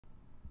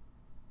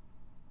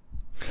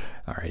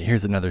All right,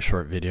 here's another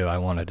short video I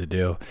wanted to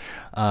do.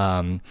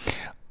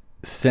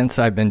 Since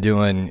I've been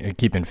doing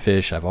keeping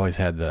fish, I've always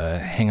had the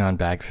hang-on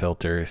bag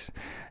filters.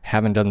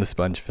 Haven't done the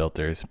sponge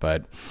filters,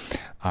 but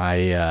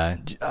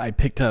I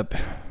picked up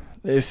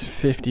this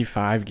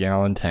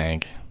 55-gallon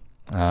tank,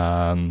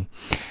 and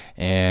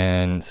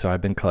so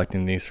I've been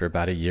collecting these for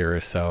about a year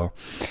or so.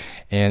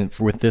 And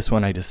with this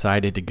one, I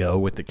decided to go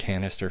with the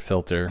canister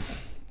filter.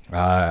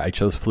 I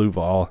chose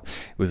Fluval.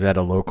 It was at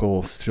a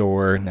local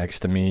store next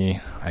to me.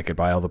 I could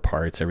buy all the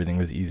parts. Everything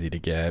was easy to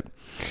get.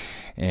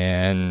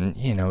 And,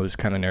 I was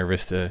kind of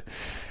nervous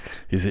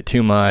is it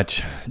too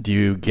much? Do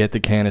you get the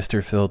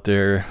canister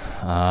filter?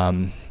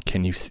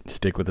 Can you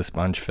stick with a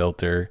sponge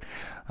filter?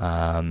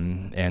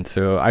 And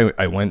so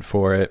I went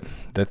for it.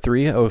 The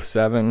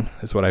 307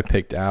 is what I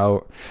picked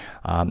out.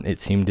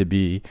 It seemed to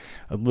be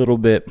a little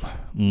bit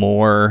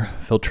more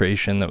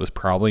filtration that was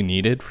probably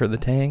needed for the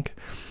tank,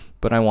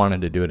 but I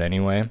wanted to do it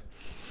anyway.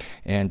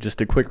 And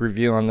just a quick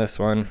review on this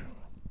one.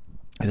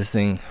 This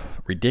thing,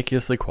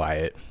 ridiculously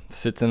quiet,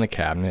 sits in the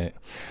cabinet.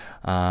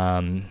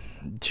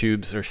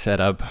 Tubes are set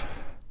up,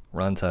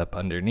 runs up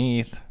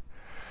underneath.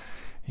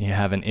 You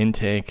have an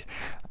intake.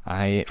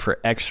 For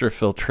extra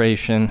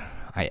filtration,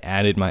 I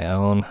added my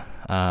own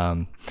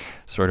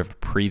sort of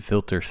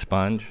pre-filter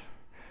sponge.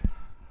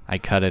 I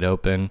cut it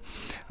open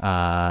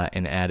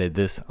and added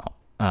this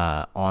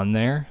on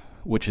there,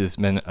 which has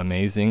been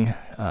amazing.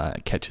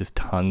 It catches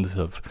tons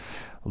of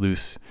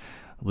loose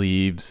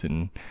leaves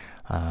and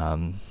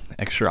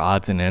extra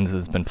odds and ends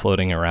that's been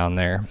floating around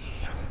there.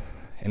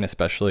 And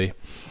especially,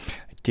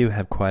 I do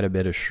have quite a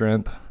bit of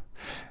shrimp,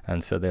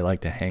 and so they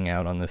like to hang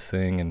out on this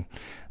thing and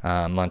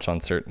munch on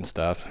certain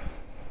stuff.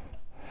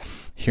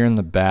 Here in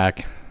the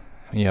back,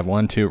 you have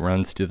one tube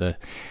runs to the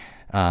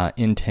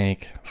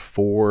intake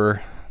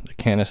for the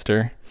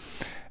canister,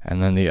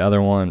 and then the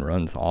other one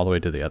runs all the way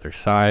to the other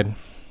side.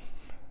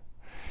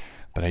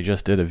 But I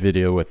just did a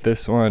video with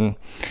this one.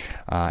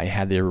 I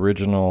had the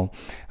original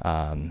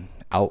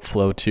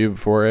outflow tube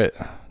for it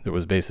that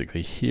was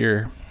basically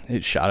here.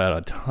 It shot out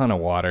a ton of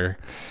water.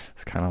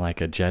 It's kind of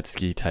like a jet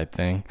ski type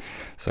thing.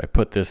 So I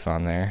put this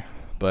on there,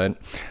 but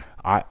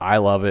I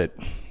love it.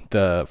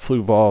 The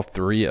Fluval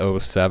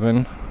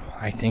 307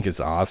 I think is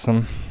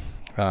awesome.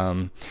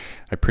 I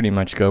pretty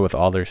much go with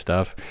all their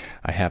stuff.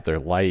 I have their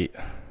light.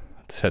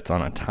 It sets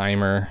on a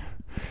timer.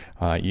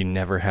 You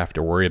never have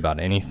to worry about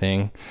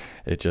anything.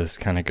 It just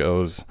kind of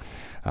goes.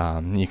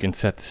 You can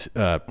set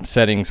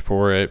settings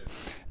for it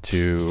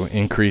to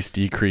increase,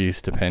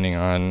 decrease, depending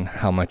on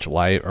how much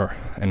light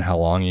and how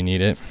long you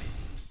need it.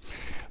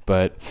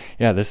 But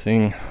yeah, this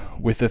thing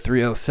with the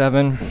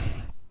 307,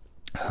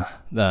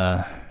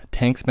 the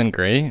tank's been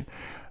great.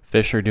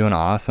 Fish are doing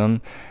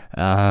awesome.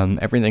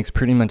 Everything's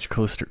pretty much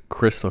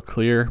crystal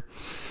clear.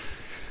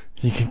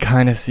 You can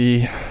kind of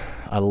see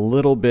a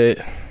little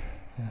bit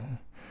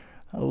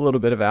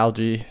of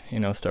algae,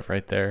 stuff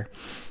right there.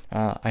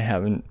 I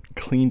haven't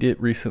cleaned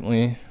it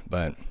recently,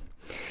 but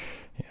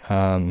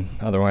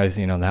otherwise,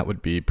 that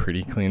would be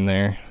pretty clean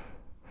there.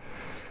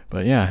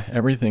 But yeah,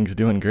 everything's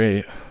doing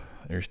great.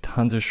 There's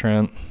tons of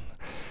shrimp,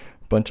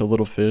 bunch of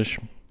little fish.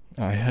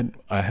 I had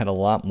a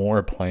lot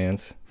more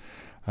plants.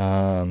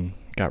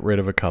 Got rid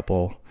of a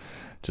couple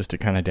just to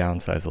kind of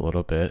downsize a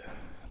little bit.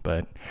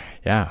 But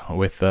yeah,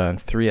 with the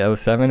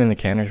 307 and the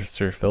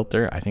canister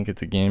filter, I think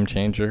it's a game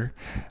changer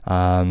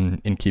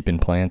in keeping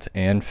plants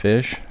and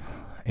fish,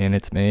 and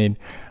it's made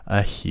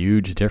a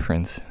huge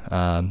difference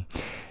in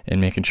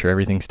making sure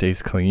everything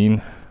stays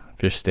clean,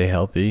 fish stay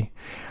healthy,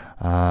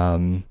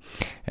 and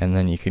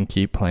then you can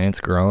keep plants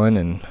growing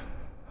and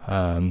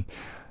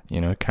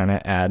kind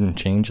of add and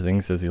change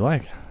things as you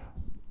like.